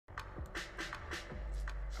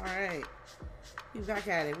Alright. We back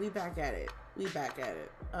at it. We back at it. We back at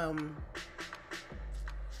it.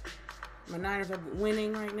 My Niners are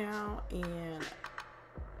winning right now, and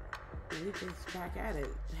we just back at it.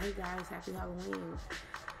 Hey guys, happy Halloween.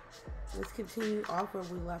 Let's continue off where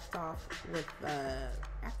we left off with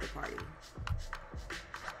AfterParty.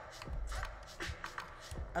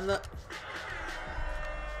 I look.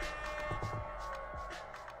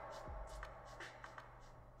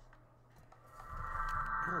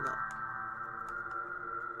 Hold up.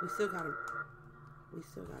 We still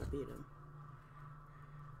gotta beat him.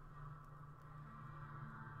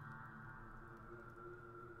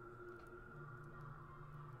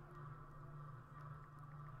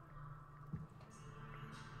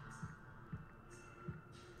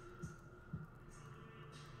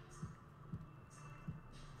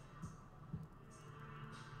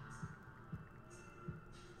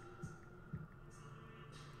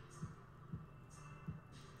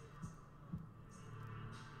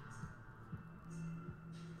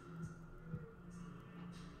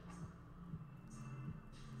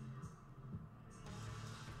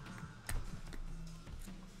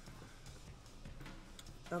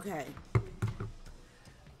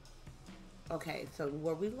 Okay, so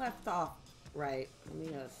where we left off, right? Let me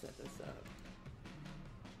set this up.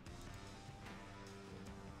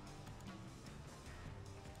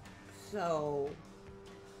 So,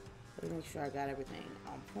 let me make sure I got everything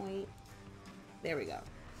on point. There we go.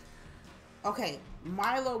 Okay,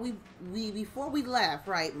 Milo, we before we left,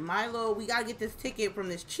 right? Milo, we gotta get this ticket from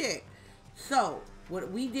this chick. So,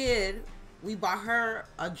 what we did, we bought her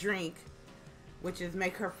a drink, which is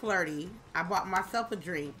make her flirty. I bought myself a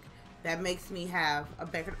drink that makes me have a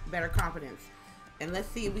better confidence. And let's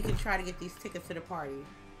see if we can try to get these tickets to the party.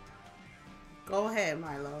 Go ahead,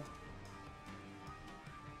 Milo.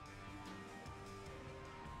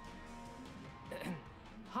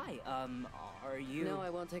 Hi, are you... No, I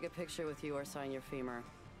won't take a picture with you or sign your femur.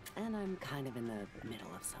 And I'm kind of in the middle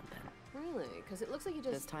of something. Really? Because it looks like you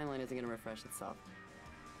just... This timeline isn't going to refresh itself.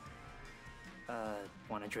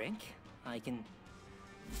 Want a drink? I can...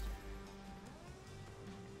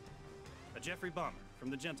 A Jeffrey Bomber, from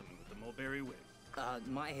the gentleman with the mulberry wig.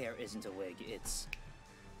 My hair isn't a wig, it's...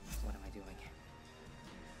 What am I doing?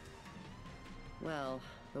 Well,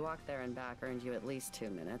 the walk there and back earned you at least 2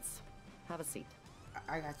 minutes. Have a seat.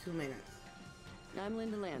 I got 2 minutes. I'm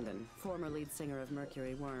Linda Landon, former lead singer of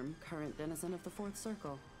Mercury Worm, current denizen of the Fourth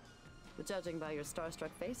Circle. But judging by your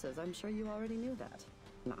starstruck faces, I'm sure you already knew that.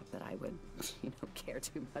 Not that I would, care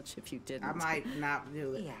too much if you didn't. I might not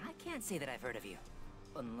do it. Yeah, I can't say that I've heard of you.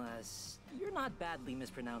 Unless... You're not badly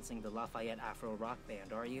mispronouncing the Lafayette Afro Rock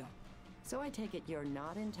Band, are you? So I take it you're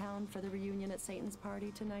not in town for the reunion at Satan's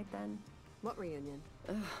party tonight, then? What reunion?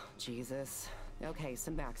 Ugh, Jesus. Okay,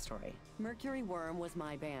 some backstory. Mercury Worm was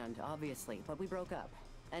my band, obviously, but we broke up.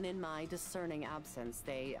 And in my discerning absence,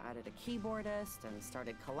 they added a keyboardist and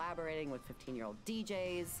started collaborating with 15-year-old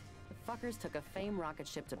DJs. The fuckers took a fame rocket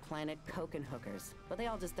ship to planet Coke and hookers. But they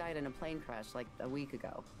all just died in a plane crash like a week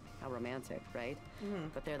ago. How romantic, right?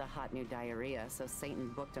 But they're the hot new diarrhea, so Satan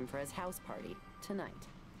booked them for his house party tonight.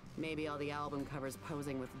 Maybe all the album covers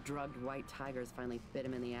posing with drugged white tigers finally bit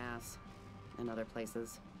him in the ass. And other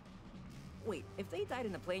places. Wait, if they died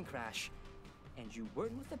in a plane crash, and you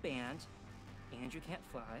weren't with the band, and you can't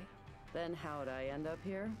fly... Then how'd I end up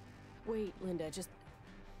here? Wait, Linda, just...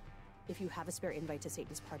 If you have a spare invite to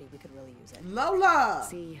Satan's party, we could really use it. Lola!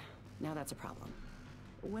 See, now that's a problem.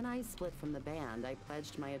 When I split from the band, I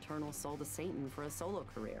pledged my eternal soul to Satan for a solo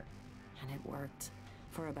career. And it worked.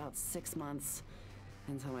 For about 6 months.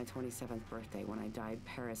 Until my 27th birthday, when I died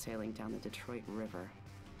parasailing down the Detroit River.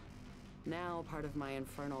 Now, part of my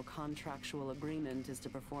infernal contractual agreement is to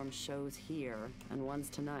perform shows here, and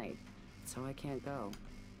ones tonight. So I can't go.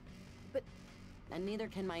 But... And neither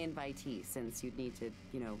can my invitee, since you'd need to,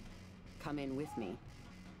 come in with me.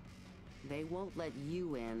 They won't let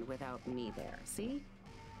you in without me there, see?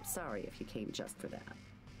 Sorry if you came just for that.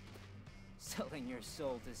 Selling your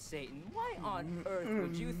soul to Satan? Why on earth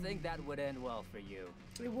would you think that would end well for you?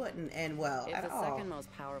 It wouldn't end well If at the all. second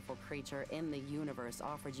most powerful creature in the universe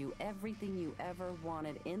offered you everything you ever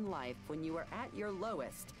wanted in life when you were at your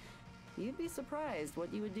lowest, you'd be surprised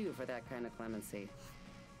what you would do for that kind of clemency.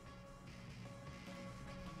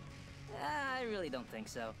 I really don't think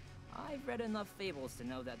so. I've read enough fables to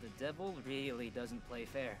know that the devil really doesn't play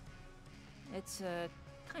fair. It's,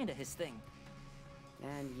 kinda his thing.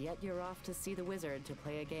 And yet you're off to see the wizard to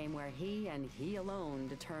play a game where he and he alone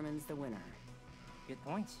determines the winner. Good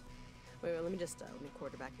point. Wait, let me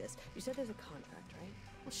quarterback this. You said there's a contract, right?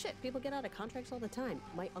 Well, shit, people get out of contracts all the time.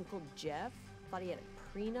 My Uncle Jeff thought he had it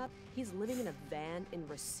prenup, he's living in a van in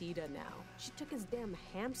Reseda now. She took his damn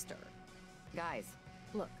hamster. Guys,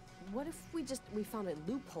 Look, what if we found a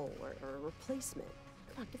loophole or a replacement?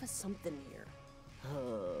 Come on, give us something here.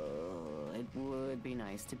 oh, it would be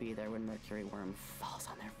nice to be there when Mercury Worm falls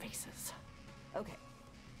on their faces. Okay.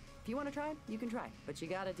 If you want to try, you can try. But you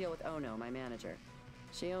gotta deal with Ono, my manager.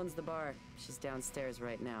 She owns the bar. She's downstairs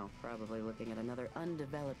right now, probably looking at another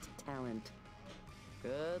undeveloped talent.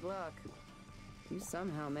 Good luck. If you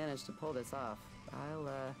somehow manage to pull this off,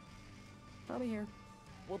 I'll be here.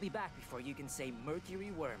 We'll be back before you can say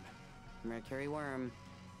Mercury Worm. Mercury Worm.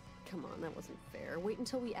 Come on, that wasn't fair. Wait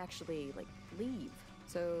until we actually, like, leave.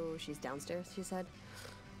 So, she's downstairs, she said?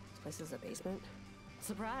 This place is a basement?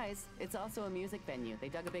 Surprise! It's also a music venue. They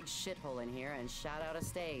dug a big shithole in here and shot out a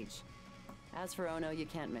stage. As for Ono, you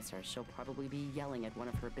can't miss her. She'll probably be yelling at one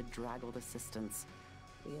of her bedraggled assistants.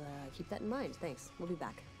 We'll, keep that in mind. Thanks. We'll be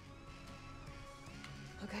back.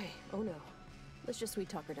 Okay, oh no. Let's just sweet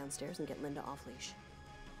talk her downstairs and get Linda off leash.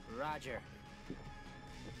 Roger.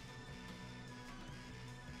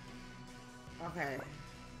 Okay.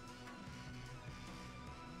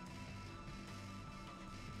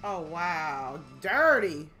 Oh wow,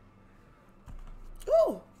 dirty.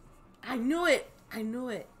 Ooh, I knew it. I knew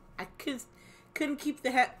it. I couldn't keep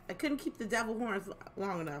the devil horns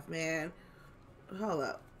long enough, man. Hold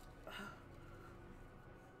up.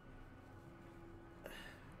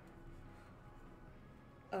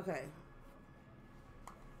 Okay.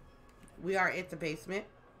 We are at the basement.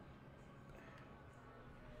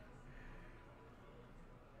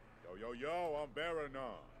 Yo, I'm Baron.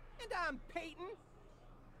 And I'm Peyton.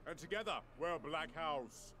 And together, we're Black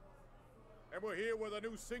House. And we're here with a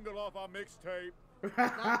new single off our mixtape.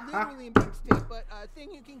 Not literally a mixtape, but a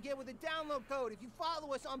thing you can get with a download code if you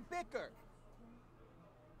follow us on Bicker.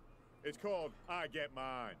 It's called I Get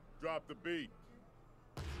Mine. Drop the beat.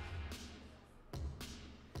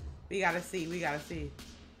 We gotta see.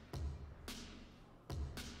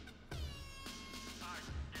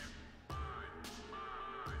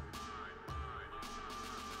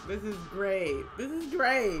 This is great.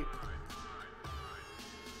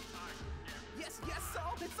 Yes, so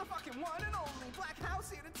it's the fucking one and only Black House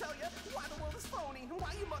here to tell you why the world is phony and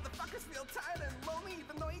why you motherfuckers feel tired and lonely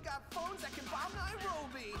even though you got phones that can bomb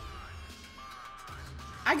Nairobi.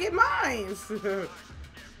 I get mine. It's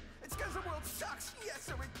cause the world sucks, yes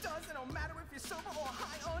sir it does. It don't matter if you're sober or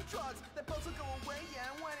high on drugs. That buzz will go away,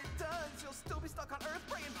 yeah, and when it does, you'll still be stuck on Earth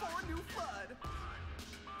praying for a new flood.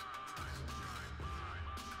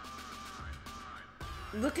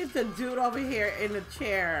 Look at the dude over here in the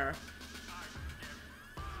chair.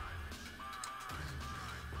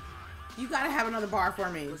 You gotta have another bar for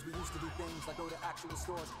me. Cause we used to do things like go to actual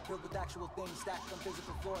stores, filled with actual things stacked on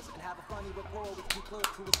physical floors, and have a funny rapport with two clerks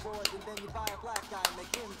who was bored, and then you buy a black guy and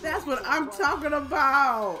make him. That's what I'm talking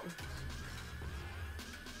about.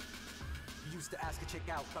 You used to ask a chick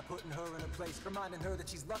out by putting her in a place, reminding her that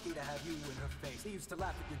she's lucky to have you in her face. They used to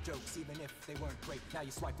laugh at your jokes even if they weren't great. Now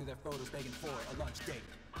you swipe through their photos begging for a lunch date.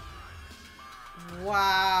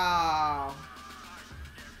 Wow.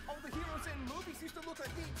 All the heroes in movies used to look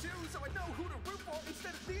like me too, so I know who to root for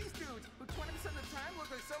instead of these dudes, who 20% of the time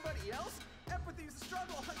look like somebody else. Empathy is a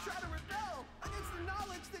struggle, I try to rebel against the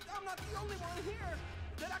knowledge that I'm not the only one here,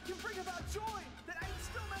 that I can bring about joy, that I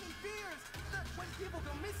instill many fears, that when people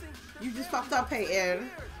go missing, You just fucked up, Peyton.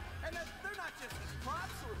 And that they're not just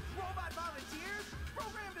props or robot volunteers,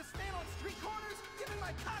 programmed to stand on street corners, giving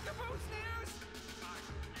my cockaboo sneers.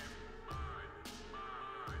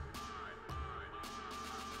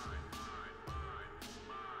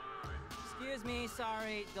 Excuse me,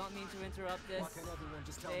 sorry, don't mean to interrupt this. Why can't everyone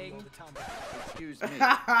just tell me all the time? Excuse me.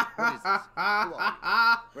 What is this? Who are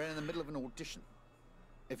you? We're in the middle of an audition.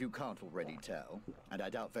 If you can't already tell, and I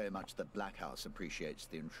doubt very much that Black House appreciates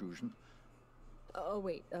the intrusion. Oh,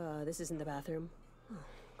 wait, this isn't the bathroom. Oh,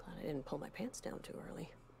 glad I didn't pull my pants down too early.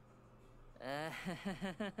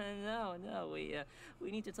 No,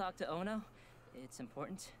 we need to talk to Ono. It's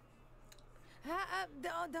important.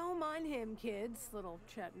 Don't mind him, kids. Little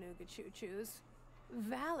Chattanooga choo-choos.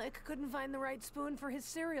 Valak couldn't find the right spoon for his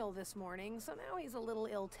cereal this morning, so now he's a little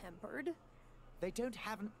ill-tempered. They don't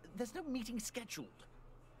have there's no meeting scheduled.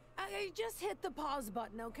 I just hit the pause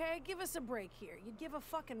button, okay? Give us a break here. You'd give a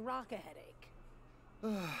fucking rock a headache.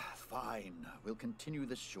 Fine. We'll continue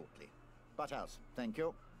this shortly. Butthouse, thank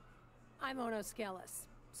you. I'm Ono Skelis.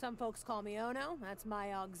 Some folks call me Ono. That's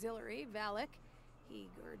my auxiliary, Valak. He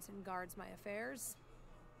girds and guards my affairs.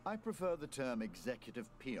 I prefer the term executive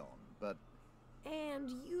peon, but... And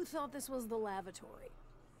you thought this was the lavatory.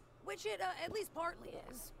 Which it, at least partly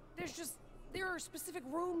is. There are specific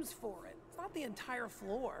rooms for it. not the entire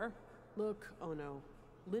floor. Look, oh no.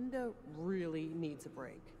 Linda really needs a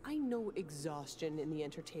break. I know exhaustion in the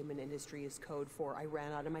entertainment industry is code for I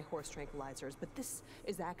ran out of my horse tranquilizers, but this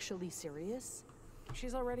is actually serious.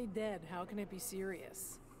 She's already dead. How can it be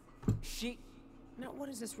serious? Now, what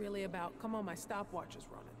is this really about? Come on, my stopwatch is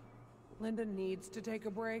running. Linda needs to take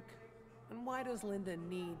a break? And why does Linda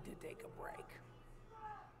need to take a break?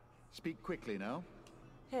 Speak quickly now.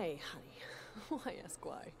 Hey, honey, why ask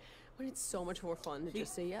why? When it's so much more fun to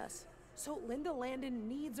just say yes. So Linda Landon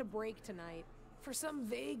needs a break tonight. For some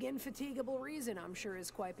vague, infatigable reason I'm sure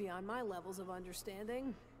is quite beyond my levels of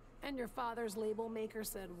understanding. And your father's label maker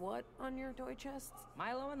said what on your toy chests?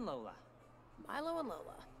 Milo and Lola. Milo and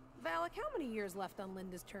Lola. Valak, how many years left on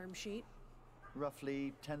Linda's term sheet?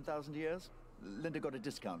 Roughly 10,000 years. Linda got a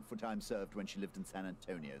discount for time served when she lived in San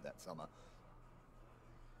Antonio that summer.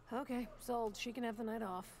 Okay, sold. She can have the night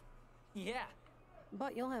off. Yeah.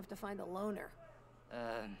 But you'll have to find a loaner.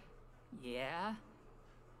 Yeah?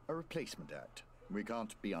 A replacement act. We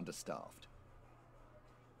can't be understaffed.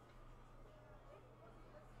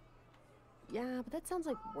 Yeah, but that sounds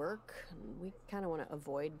like work. We kind of want to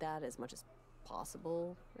avoid that as much as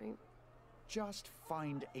possible, right? Just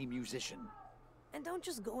find a musician. And don't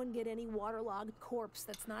just go and get any waterlogged corpse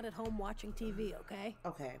that's not at home watching TV, okay?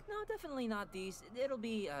 Okay. No, definitely not these. It'll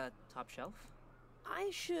be, top shelf.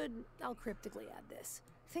 I'll cryptically add this.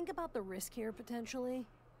 Think about the risk here, potentially,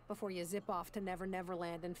 before you zip off to Never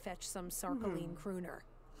Neverland and fetch some Sarkaline crooner.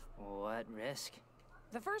 What risk?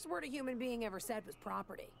 The first word a human being ever said was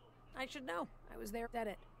property. I should know. I was there at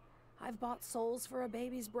it. I've bought souls for a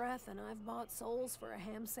baby's breath, and I've bought souls for a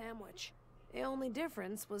ham sandwich. The only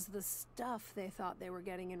difference was the stuff they thought they were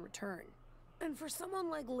getting in return. And for someone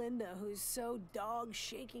like Linda, who's so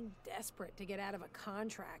dog-shaking desperate to get out of a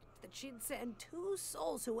contract, that she'd send 2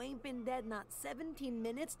 souls who ain't been dead not 17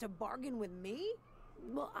 minutes to bargain with me?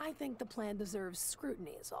 Well, I think the plan deserves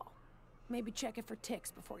scrutiny is all. Maybe check it for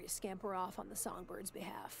ticks before you scamper off on the Songbird's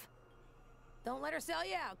behalf. Don't let her sell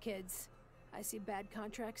you out, kids. I see bad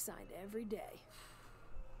contracts signed every day.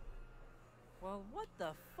 Well, what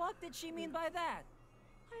the fuck did she mean by that?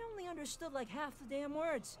 I only understood like half the damn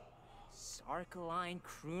words. Sarkaline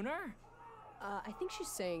crooner? I think she's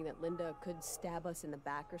saying that Linda could stab us in the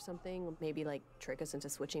back or something. Maybe, like, trick us into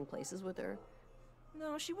switching places with her.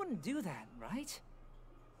 No, she wouldn't do that, right?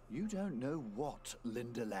 You don't know what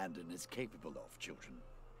Linda Landon is capable of, children.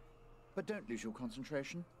 But don't lose your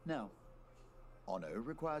concentration. Now, Ono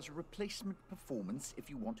requires a replacement performance if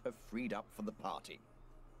you want her freed up for the party.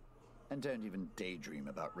 And don't even daydream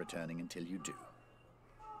about returning until you do.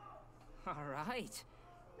 All right.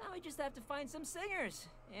 Now we just have to find some singers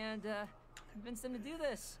and convince them to do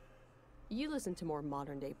this. You listen to more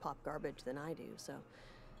modern-day pop garbage than I do, so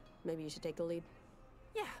maybe you should take the lead.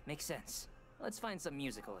 Yeah, makes sense. Let's find some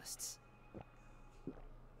musicalists.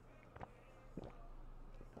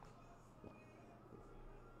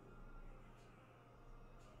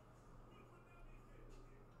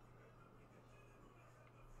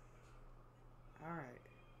 All right.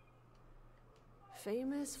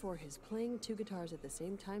 Famous for his playing 2 guitars at the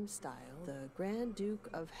same time style, the Grand Duke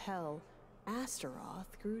of Hell,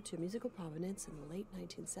 Astaroth, grew to musical prominence in the late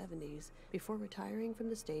 1970s before retiring from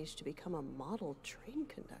the stage to become a model train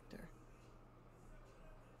conductor.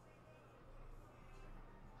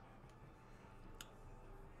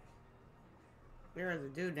 There's a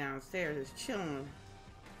dude downstairs that's chilling.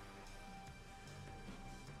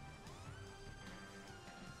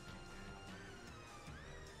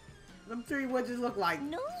 Them 3 witches look like.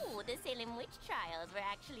 No, the Salem witch trials were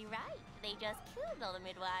actually right. They just killed all the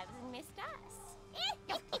midwives and missed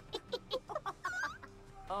us.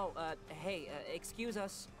 Oh, hey, excuse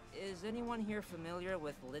us. Is anyone here familiar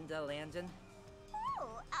with Linda Landon?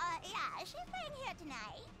 Oh, yeah, she's playing here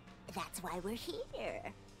tonight. That's why we're here.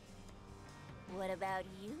 What about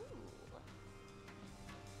you?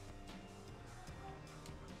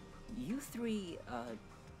 You 3,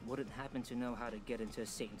 wouldn't happen to know how to get into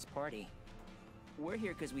Satan's party. We're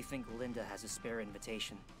here because we think Linda has a spare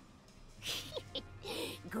invitation.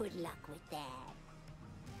 Good luck with that.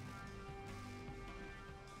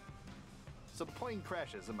 So the plane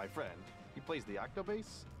crashes and my friend, he plays the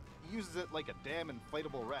octobase, he uses it like a damn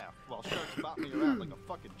inflatable raft while sharks bop me around like a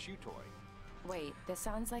fucking chew toy. Wait, this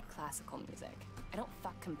sounds like classical music. I don't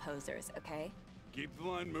fuck composers, okay? Keep the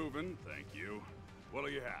line moving, thank you. What'll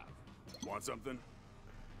you have? Want something?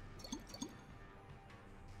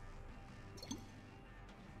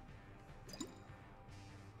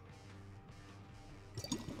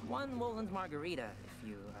 One Woland margarita, if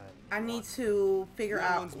you, I need to figure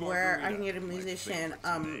out where I can get a musician.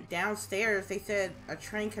 Downstairs they said a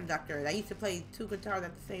train conductor that used to play 2 guitars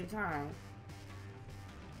at the same time.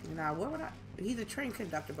 Now where would I? He's a train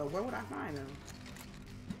conductor, but where would I find him?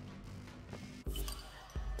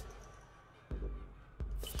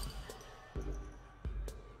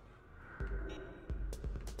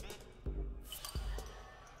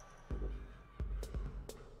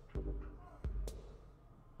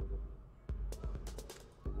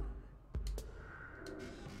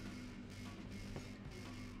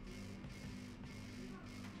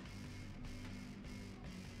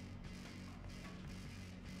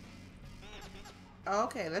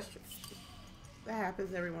 Okay, let's. That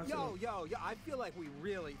happens every once in a while. Yo, I feel like we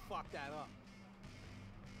really fucked that up.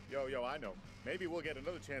 Yo, I know. Maybe we'll get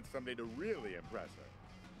another chance someday to really impress her.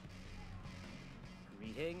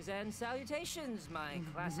 Greetings and salutations, my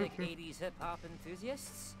classic 80s hip-hop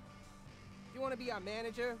enthusiasts. If you want to be our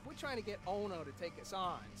manager, we're trying to get Ono to take us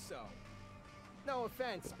on, so... No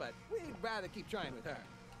offense, but we'd rather keep trying with her.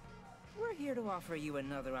 We're here to offer you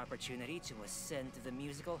another opportunity to ascend to the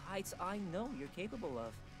musical heights I know you're capable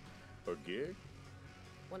of. A gig?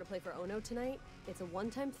 Want to play for Ono tonight? It's a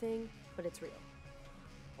one-time thing, but it's real.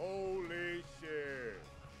 Holy shit.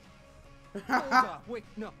 Hold up, wait,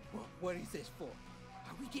 no. What is this for?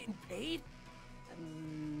 Are we getting paid?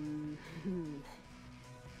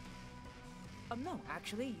 No,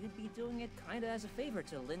 actually, you'd be doing it kinda as a favor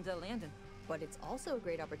to Linda Landon. But it's also a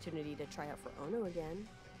great opportunity to try out for Ono again.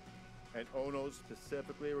 And Ono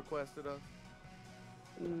specifically requested us?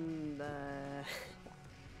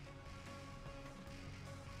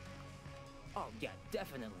 Oh, yeah,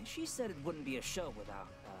 definitely. She said it wouldn't be a show without,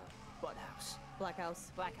 Butthouse. Black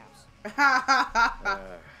House. Black House.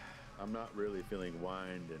 I'm not really feeling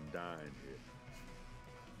wined and dined here.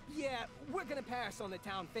 Yeah, we're gonna pass on the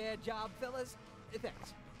town fair job, fellas.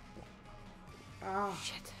 Thanks. Oh,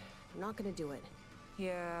 shit. I'm not gonna do it.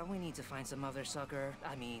 Yeah, we need to find some other sucker.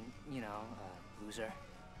 I mean, you know, loser.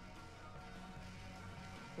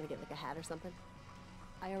 Wanna get like a hat or something?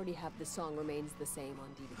 I already have The Song Remains the Same on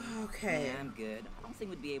DVD. Okay. Yeah, I'm good. I don't think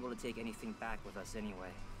we'd be able to take anything back with us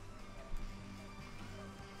anyway.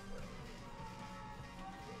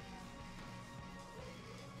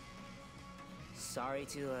 Sorry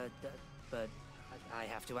to, but I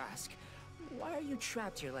have to ask. Why are you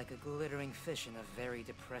trapped here like a glittering fish in a very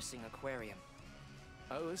depressing aquarium?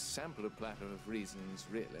 Oh, a sampler platter of reasons,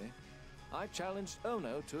 really. I challenged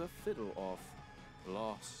Ono to a fiddle-off.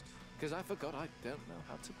 Lost. Because I forgot I don't know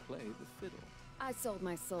how to play the fiddle. I sold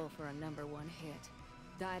my soul for a #1 hit.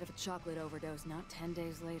 Died of a chocolate overdose not 10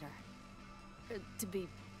 days later. To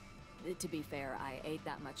be fair, I ate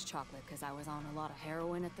that much chocolate because I was on a lot of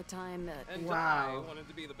heroin at the time. And I wanted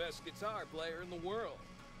to be the best guitar player in the world.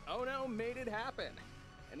 Ono made it happen.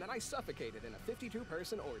 And then I suffocated in a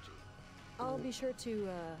 52-person orgy. I'll be sure to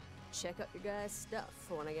check out your guys' stuff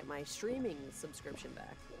when I get my streaming subscription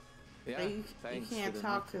back. Yeah, you can't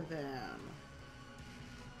talk to them.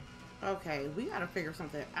 Okay, we gotta figure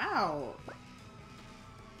something out.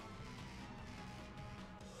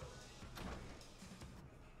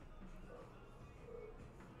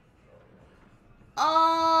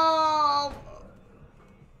 Oh!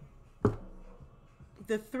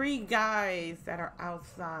 The 3 guys that are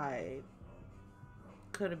outside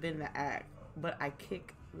could have been the act, but I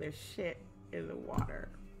kicked their shit in the water.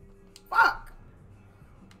 Fuck!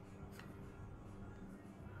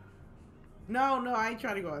 No, I ain't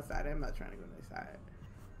trying to go outside. I'm not trying to go inside.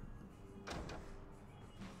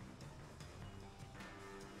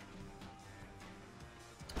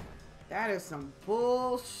 That is some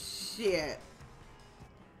bullshit.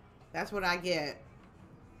 That's what I get.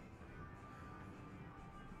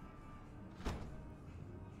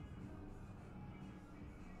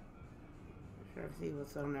 Trying to see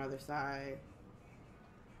what's on the other side.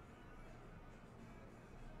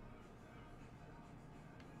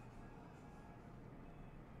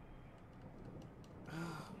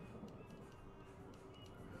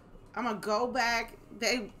 I'm gonna go back.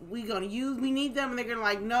 We need them, and they're gonna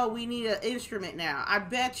like, no, we need an instrument now. I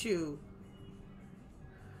bet you.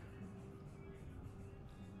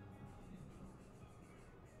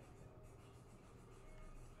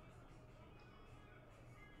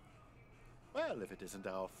 Well, if it isn't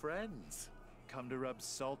our friends. Come to rub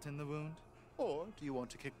salt in the wound? Or do you want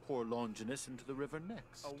to kick poor Longinus into the river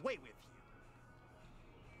next? Away with you.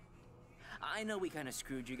 I know we kind of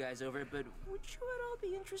screwed you guys over, but would you at all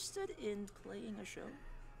be interested in playing a show?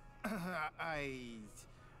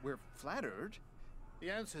 We're flattered. The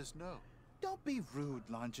answer's no. Don't be rude,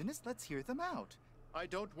 Longinus. Let's hear them out. I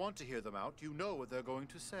don't want to hear them out. You know what they're going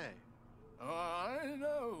to say. Oh, I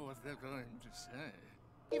know what they're going to say.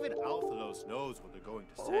 Even Alphalos knows what they're going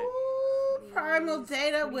to say. Ooh, Primal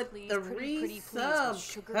Data with the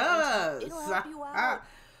resub. It'll help you out.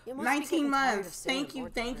 You must be 19 getting tired of months. seeing Thank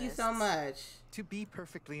you orthopedists. so much. To be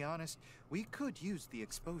perfectly honest, we could use the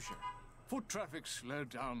exposure. Foot traffic slowed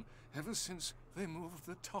down ever since they moved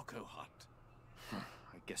the taco hut.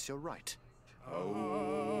 I guess you're right.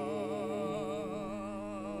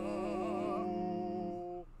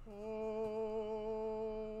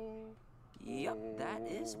 Yep, that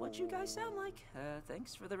is what you guys sound like.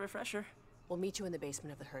 Thanks for the refresher. We'll meet you in the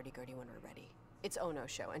basement of the hurdy-gurdy when we're ready. It's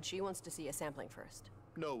Ono's show, and she wants to see a sampling first.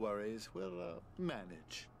 No worries, we'll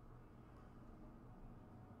manage.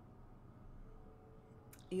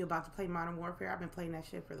 You about to play Modern Warfare? I've been playing that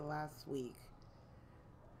shit for the last week.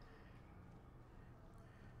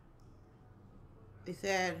 They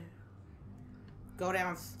said, go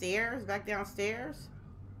downstairs, back downstairs.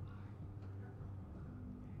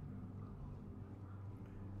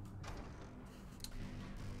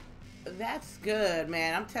 That's good,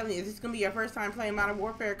 man. I'm telling you, this is going to be your first time playing Modern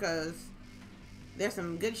Warfare because there's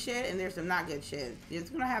some good shit and there's some not good shit. It's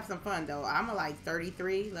going to have some fun, though. I'm a, like,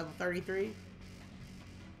 33, level 33.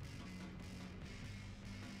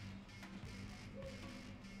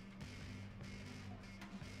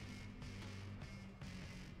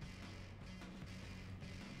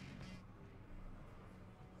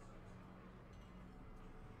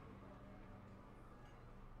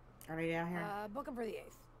 Are they down here? Book them for the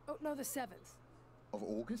 8th. Oh, no, the 7th. Of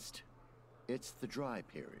August? It's the dry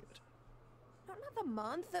period. No, not the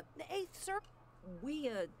month. The 8th, sir. We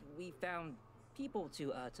found people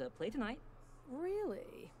to play tonight.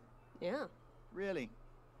 Really? Yeah. Really?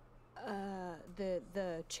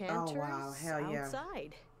 The chanters wow, hell yeah.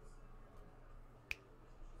 outside.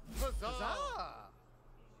 Huzzah!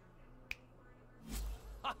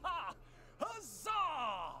 Ha ha! Huzzah!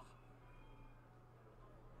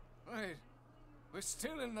 Wait, we're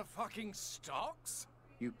still in the fucking stocks?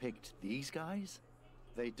 You picked these guys?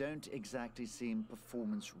 They don't exactly seem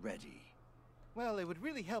performance ready. Well, it would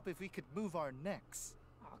really help if we could move our necks.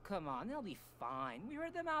 Oh, come on, they'll be fine. We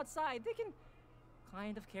heard them outside. They can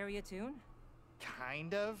kind of carry a tune.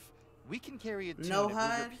 Kind of? We can carry a tune No and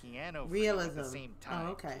HUD, move your piano for realism. at the same time.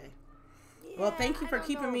 Oh, okay. Yeah, Well, thank you I for don't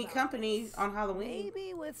keeping know me about company this. on Halloween.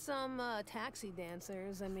 Maybe with some taxi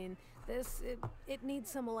dancers. I mean, it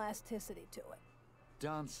needs some elasticity to it.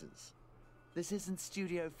 Dancers. This isn't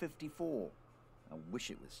Studio 54. I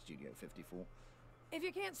wish it was Studio 54. If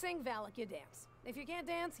you can't sing, Valak, you dance. If you can't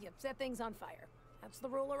dance, you set things on fire. That's the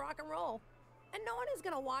rule of rock and roll. And no one is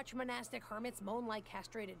gonna watch monastic hermits moan like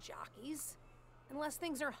castrated jockeys. Unless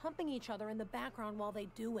things are humping each other in the background while they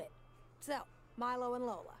do it. So, Milo and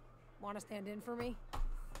Lola, wanna stand in for me?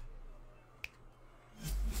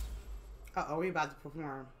 Uh-oh, we about to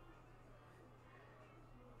perform.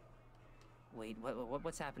 Wait,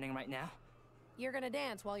 what's happening right now? You're gonna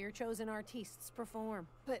dance while your chosen artistes perform.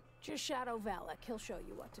 But just shadow Valak, he'll show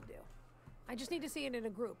you what to do. I just need to see it in a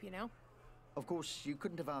group, you know? Of course, you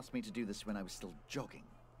couldn't have asked me to do this when I was still jogging.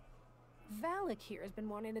 Valak here has been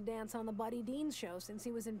wanting to dance on the Buddy Dean show since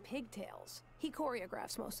he was in Pigtails. He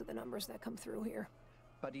choreographs most of the numbers that come through here.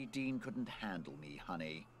 Buddy Dean couldn't handle me,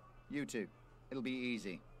 honey. You two. It'll be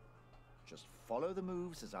easy. Just follow the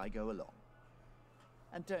moves as I go along.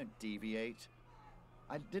 And don't deviate.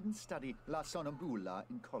 I didn't study La Sonambula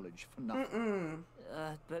in college for nothing.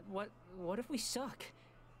 But what if we suck?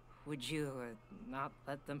 Would you not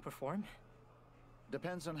let them perform?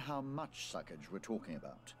 Depends on how much suckage we're talking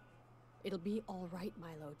about. It'll be all right,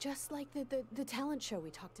 Milo. Just like the talent show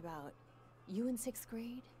we talked about. You in 6th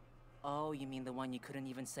grade? Oh, you mean the one you couldn't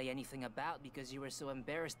even say anything about because you were so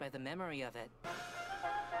embarrassed by the memory of it. Wait,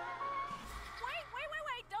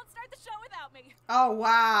 don't start the show without me. Oh,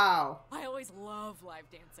 wow. I always love live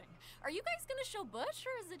dancing. Are you guys gonna show Bush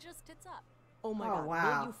or is it just tits up? Oh my god,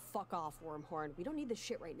 wow. will you fuck off, Wormhorn? We don't need this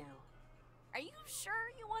shit right now. Are you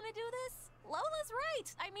sure you want to do this? Lola's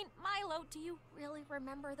right. I mean, Milo, do you really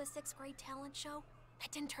remember the 6th grade talent show?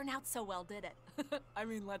 That didn't turn out so well, did it? I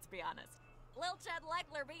mean, let's be honest. Lil Chad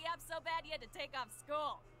Leckler beat you up so bad you had to take off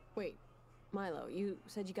school. Wait, Milo, you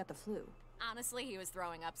said you got the flu. Honestly, he was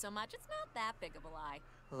throwing up so much, it's not that big of a lie.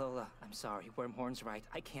 Lola, I'm sorry. Wormhorn's right.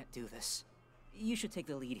 I can't do this. You should take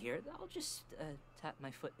the lead here. I'll just tap my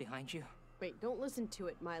foot behind you. Wait, don't listen to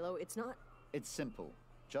it, Milo. It's not... It's simple.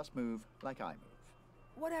 Just move like I move.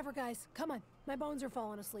 Whatever, guys. Come on. My bones are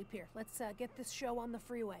falling asleep here. Let's get this show on the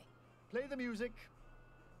freeway. Play the music.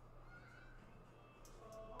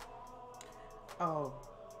 Oh.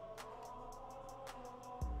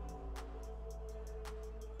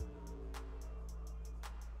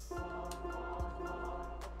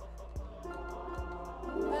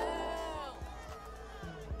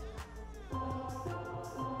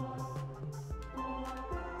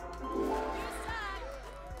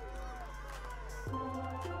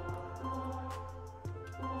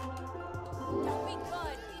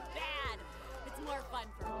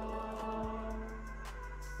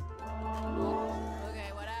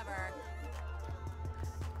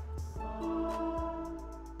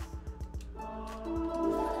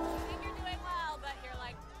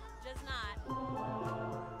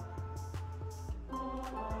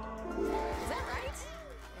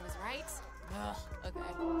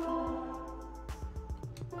 Okay.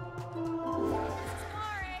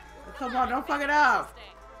 Come on, don't fuck it up.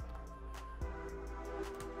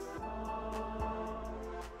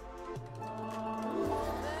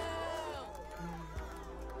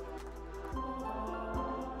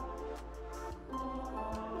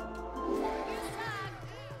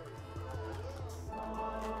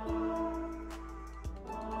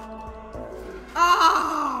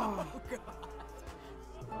 Oh!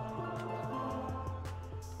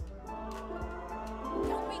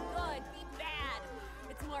 Don't be good, be bad.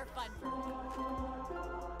 It's more fun for me.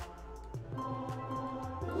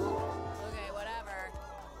 Okay, whatever.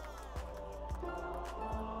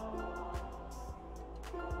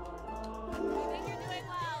 You think you're doing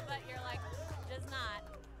well, but you're like, just not.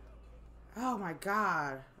 Oh my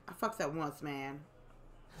god. I fucked that once, man.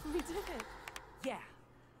 We did it. Yeah.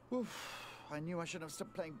 Oof. I knew I should have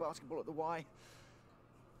stopped playing basketball at the Y.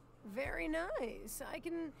 Very nice. I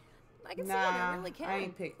can see it. Nah, I really can. I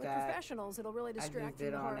ain't picked With that. professionals, it'll really distract you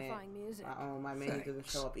bid from on horrifying music. My main doesn't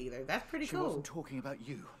Thanks. show up either. That's pretty She cool. wasn't talking about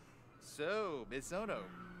you. So, Miss Ono,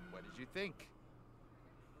 what did you think?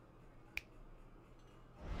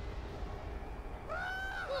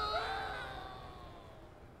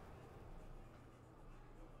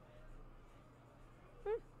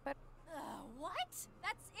 What?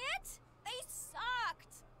 That's it? They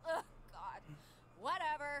sucked. Ugh, God.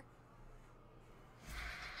 Whatever.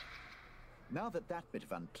 Now that that bit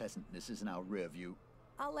of unpleasantness is in our rear view,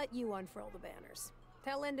 I'll let you unfurl the banners.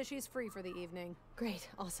 Tell Linda she's free for the evening. Great.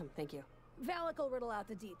 Awesome. Thank you. Valak will riddle out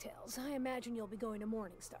the details. I imagine you'll be going to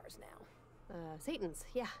Morning Stars now. Satan's,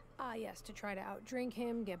 yeah. Ah, yes, to try to outdrink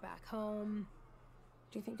him, get back home.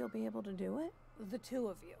 Do you think you'll be able to do it? The two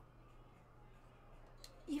of you.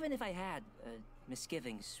 Even if I had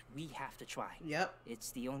misgivings, we have to try. Yep.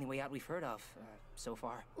 It's the only way out we've heard of so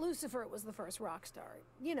far. Lucifer was the first rock star.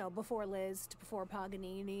 You know, before Liszt, before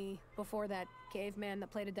Paganini, before that caveman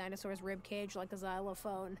that played a dinosaur's rib cage like a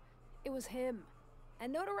xylophone. It was him.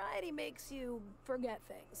 And notoriety makes you forget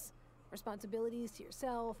things. Responsibilities to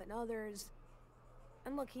yourself and others.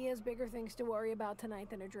 And look, he has bigger things to worry about tonight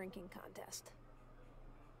than a drinking contest.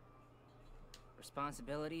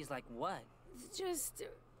 Responsibilities like what? Just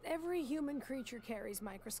every human creature carries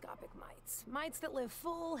microscopic mites. Mites that live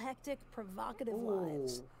full, hectic, provocative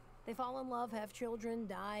lives. They fall in love, have children,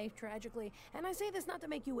 die tragically. And I say this not to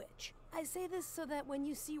make you itch. I say this so that when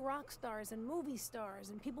you see rock stars and movie stars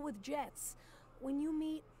and people with jets, when you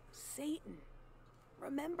meet Satan,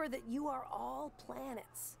 remember that you are all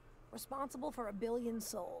planets, responsible for 1 billion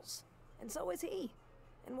souls. And so is he.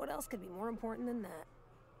 And what else could be more important than that?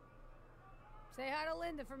 Say hi to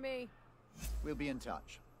Linda for me. we'll be in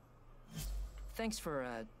touch. Thanks for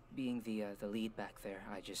being the lead back there.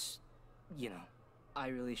 I just, you know, I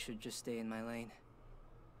really should just stay in my lane.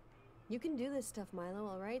 You can do this stuff, Milo,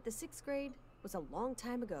 all right? The 6th grade was a long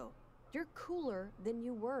time ago. You're cooler than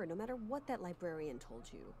you were, no matter what that librarian told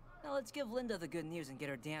you. Now let's give Linda the good news and get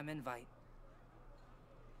her damn invite.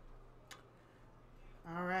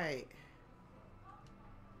 All right.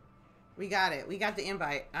 We got it. We got the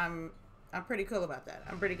invite. I'm pretty cool about that.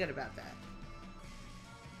 I'm pretty good about that.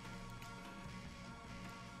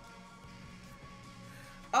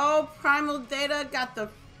 Oh, Primal Data got the...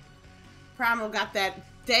 Primal got that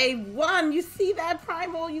day one. You see that,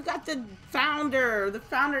 Primal? You got the founder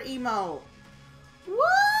emote. Woo!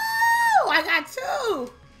 I got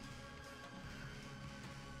 2.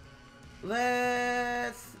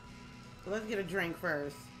 Let's get a drink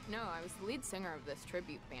first. No, I was the lead singer of this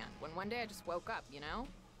tribute band when one day I just woke up, you know?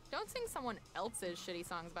 Don't sing someone else's shitty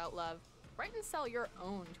songs about love. Write and sell your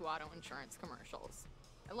own to auto insurance commercials.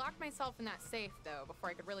 I locked myself in that safe, though, before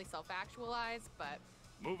I could really self-actualize, but...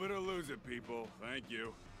 Move it or lose it, people. Thank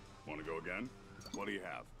you. Want to go again? What do you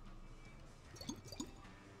have?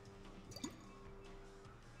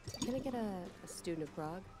 Can I get a student of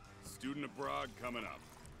Prague? Student of Prague coming up.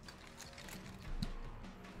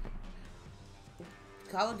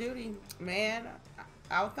 Call of Duty, man.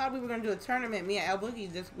 I thought we were gonna do a tournament, me and El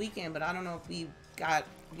Boogie, this weekend, but I don't know if we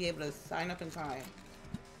be able to sign up in time.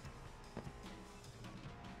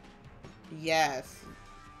 Yes.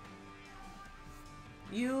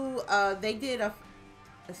 You they did a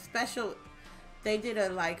special, they did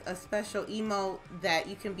a special emote that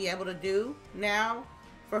you can be able to do now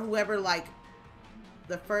for whoever, like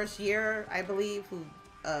the first year, I believe, who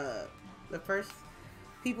the first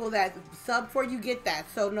people that sub for you get that.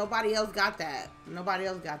 So nobody else got that. Nobody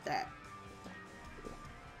else got that.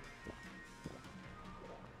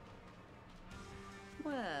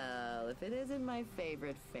 Well, if it isn't my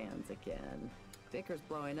favorite fans again. Vicker's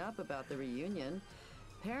blowing up about the reunion.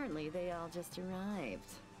 Apparently, they all just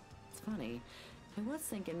arrived. It's funny. I was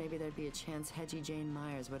thinking maybe there'd be a chance Hedgie Jane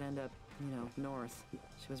Myers would end up, you know, north.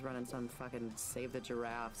 She was running some fucking Save the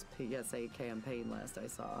Giraffes PSA campaign last I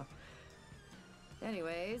saw.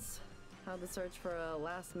 Anyways, how'd the search for a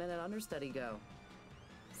last-minute understudy go?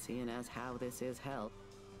 Seeing as how this is hell,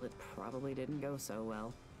 it probably didn't go so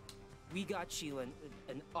well. We got you an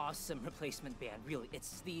awesome replacement band, really.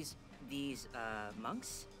 It's these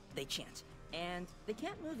monks. They chant. And they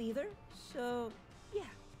can't move either, so yeah.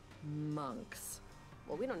 Monks.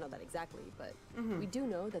 Well, we don't know that exactly, but we do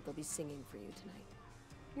know that they'll be singing for you tonight.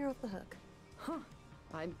 You're off the hook. Huh.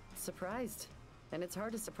 I'm surprised. And it's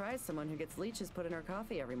hard to surprise someone who gets leeches put in her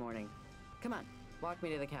coffee every morning. Come on, walk me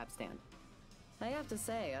to the cab stand. I have to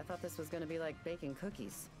say, I thought this was going to be like baking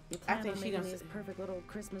cookies. You plan on making these perfect little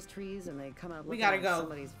Christmas trees and they come out looking like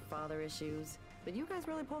somebody's father issues. But you guys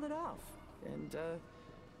really pulled it off. And,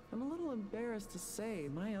 I'm a little embarrassed to say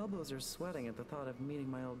my elbows are sweating at the thought of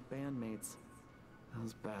meeting my old bandmates.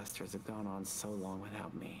 Those bastards have gone on so long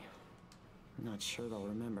without me. I'm not sure they'll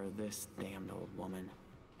remember this damned old woman.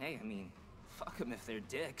 Hey, I mean, fuck them if they're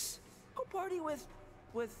dicks. Go party with,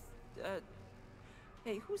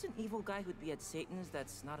 hey, who's an evil guy who'd be at Satan's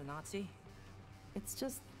that's not a Nazi? It's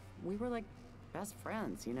just, we were like best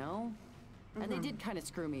friends, you know? And they did kind of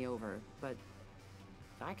screw me over, but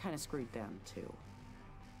I kind of screwed them too.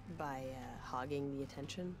 By hogging the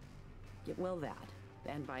attention? Yeah, well, that.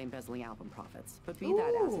 And by embezzling album profits. But be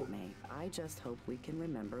that as it may, I just hope we can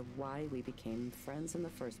remember why we became friends in the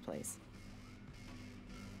first place.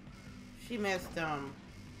 She missed them.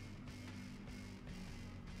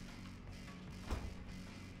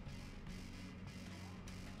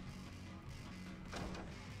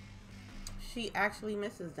 She actually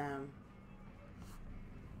misses them.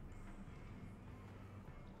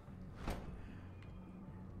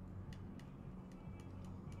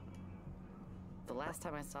 The last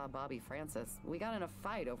time I saw Bobby Francis, we got in a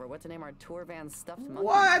fight over what to name our tour van stuffed monkey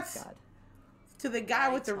What? mascot. To the guy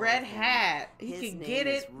with the red hat. He can get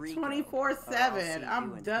it 24/7.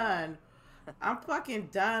 I'm done. I'm fucking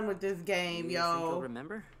done with this game, You think he'll yo.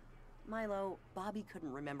 remember? Milo, Bobby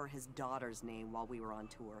couldn't remember his daughter's name while we were on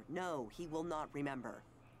tour. No, he will not remember.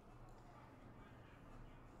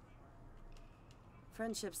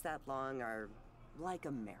 Friendships that long are like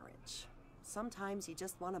a marriage. Sometimes you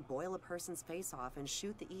just want to boil a person's face off and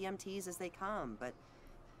shoot the EMTs as they come, but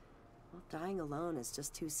well, dying alone is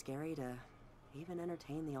just too scary to even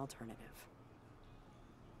entertain the alternative.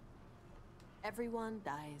 Everyone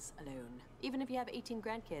dies alone. Even if you have 18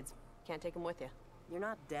 grandkids, can't take them with you. You're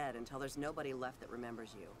not dead until there's nobody left that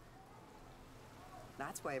remembers you.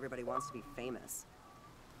 That's why everybody wants to be famous.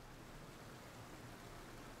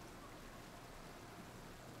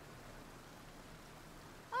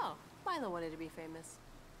 Oh, Milo wanted to be famous.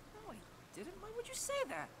 No, I didn't. Why would you say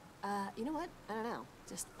that? You know what? I don't know.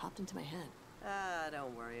 Just popped into my head.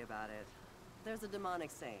 Don't worry about it. There's a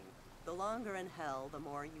demonic saying, the longer in hell, the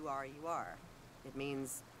more you are, you are. It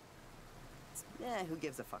means... who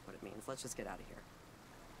gives a fuck what it means? Let's just get out of here.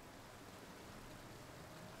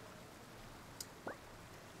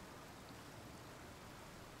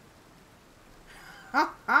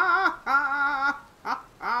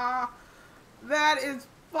 That is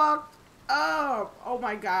fucked up. Oh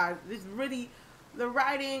my god. This really, the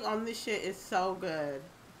writing on this shit is so good.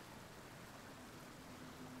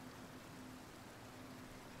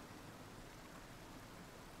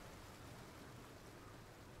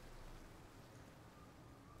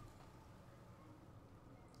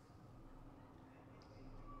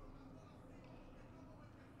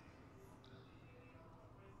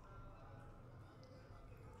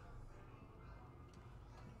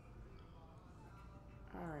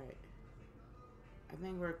 Alright. I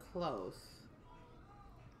think we're close.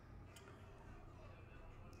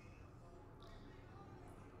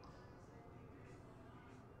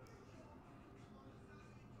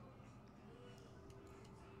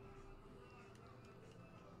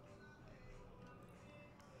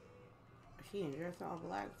 She in dress all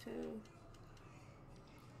black too.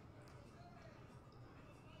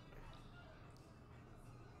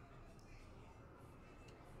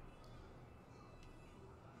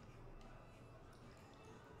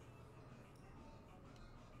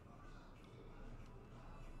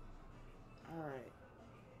 Alright.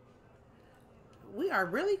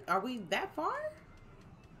 Are we that far?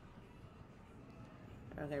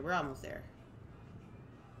 Okay, we're almost there.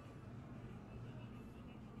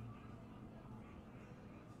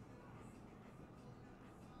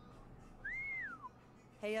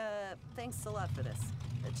 Hey, thanks a lot for this.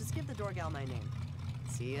 Just give the door gal my name.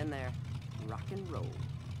 See you in there. Rock and roll.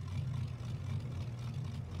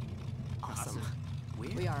 awesome.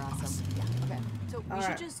 We're We are awesome. Yeah. Okay. So we All should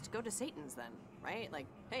right. just go to Satan's then, right? Like,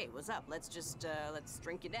 hey, what's up? Let's just let's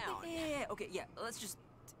drink you down. Yeah, okay, yeah. Let's just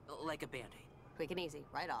like a band-aid. Quick and easy,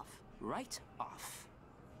 right off. Right off.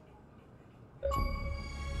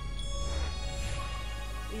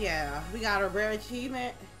 Yeah, we got a rare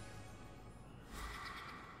achievement.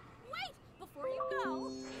 Wait! Before you go,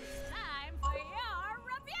 it's time for your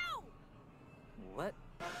review! What?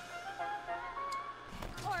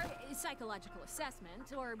 Or psychological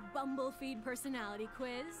assessment, or Bumblefeed personality quiz.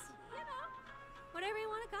 You know, whatever you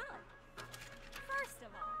want to call it. First of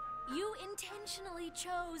all, you intentionally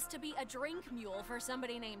chose to be a drink mule for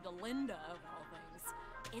somebody named Linda, of all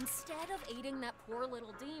things, instead of aiding that poor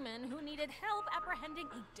little demon who needed help apprehending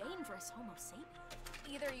a dangerous Homo sapien.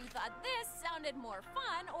 Either you thought this sounded more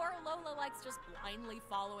fun, or Lola likes just blindly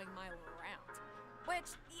following Milo around.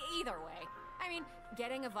 Which, either way, I mean,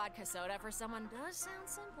 getting a vodka soda for someone does sound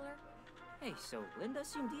simpler. Hey, so Linda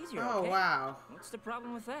seemed easier, Oh, okay? wow. What's the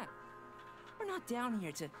problem with that? We're not down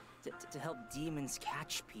here to help demons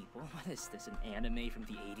catch people. What is this, an anime from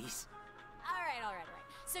the 80s? All right.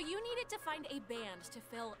 So you needed to find a band to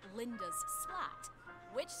fill Linda's slot.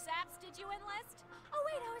 Which saps did you enlist? Oh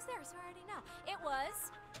wait, I was there, so I already know. It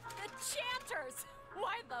was the Chanters.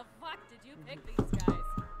 Why the fuck did you pick these guys?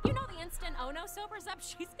 You know the instant Ono sobers up,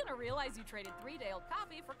 she's gonna realize you traded 3-day-old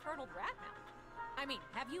coffee for curdled rat milk. I mean,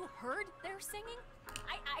 have you heard their singing?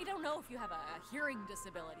 I don't know if you have a hearing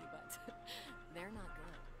disability, but they're not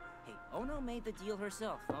good. Hey, Ono made the deal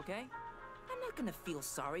herself, okay? I'm not gonna feel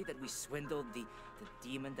sorry that we swindled the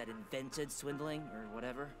demon that invented swindling, or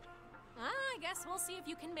whatever. I guess we'll see if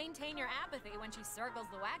you can maintain your apathy when she circles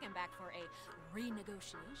the wagon back for a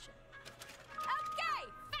renegotiation. Okay,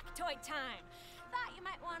 factoid time! Thought you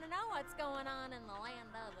might want to know what's going on in the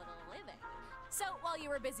land of the living. So, while you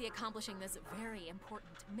were busy accomplishing this very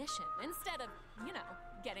important mission, instead of, you know,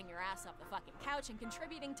 getting your ass off the fucking couch and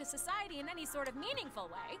contributing to society in any sort of meaningful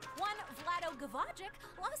way, one Vlado Gavajic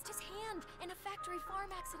lost his hand in a factory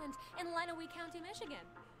farm accident in Lenawee County, Michigan.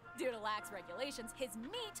 Due to lax regulations, his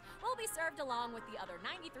meat will be served along with the other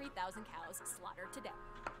 93,000 cows slaughtered today.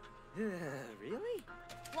 Really?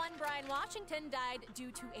 One Brian Washington died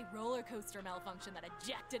due to a roller coaster malfunction that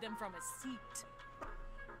ejected him from his seat.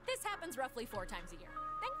 This happens roughly 4 times a year.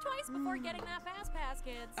 Think twice before getting that fast pass,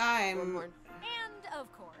 kids. And,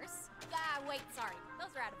 of course... wait, sorry. Those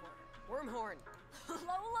are out of order. Wormhorn.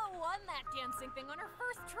 Lola won that dancing thing on her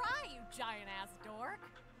first try, you giant-ass dork.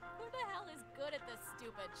 Who the hell is good at this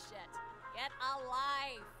stupid shit? Get a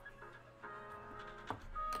life.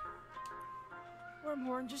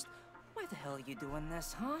 Wormhorn, just... Why the hell are you doing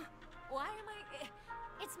this, huh? Why am I...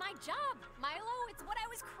 It's my job, Milo. It's what I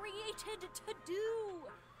was created to do.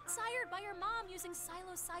 Sired by your mom using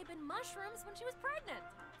psilocybin mushrooms when she was pregnant.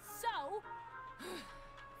 So...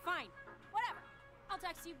 Fine. Whatever. I'll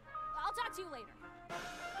talk to you later.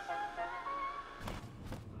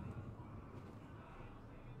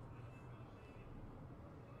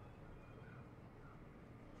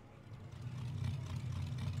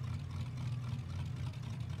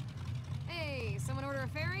 Hey, someone order a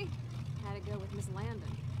ferry? How'd it go with Miss Landon?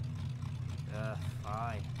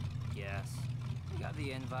 Fine. Yes. I got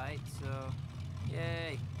the invite, so...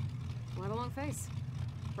 Yay. Why the long face?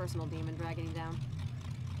 Personal demon dragging him down.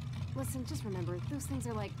 Listen, just remember, those things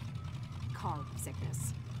are like car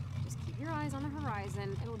sickness. Just keep your eyes on the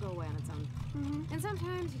horizon, it'll go away on its own. And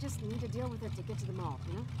sometimes you just need to deal with it to get to the mall,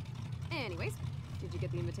 you know? Anyways, did you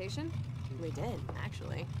get the invitation? We did,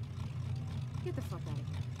 actually. Get the fuck out of here.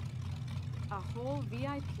 A whole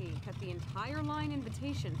VIP cut the entire line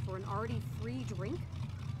invitation for an already free drink?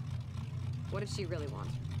 What did she really want?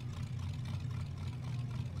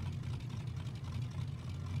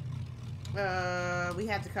 We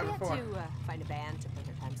have to cover We had 4. to find a band to play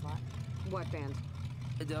her time slot. What band?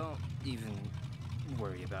 Don't even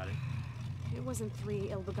worry about it. It wasn't 3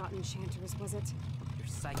 ill-begotten chanters, was it? You're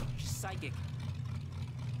psychic. You're psychic.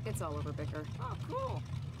 It's all over, Bicker. Oh, cool.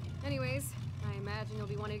 Anyways, I imagine you'll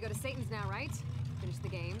be wanting to go to Satan's now, right? Finish the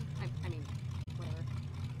game. I mean, whatever.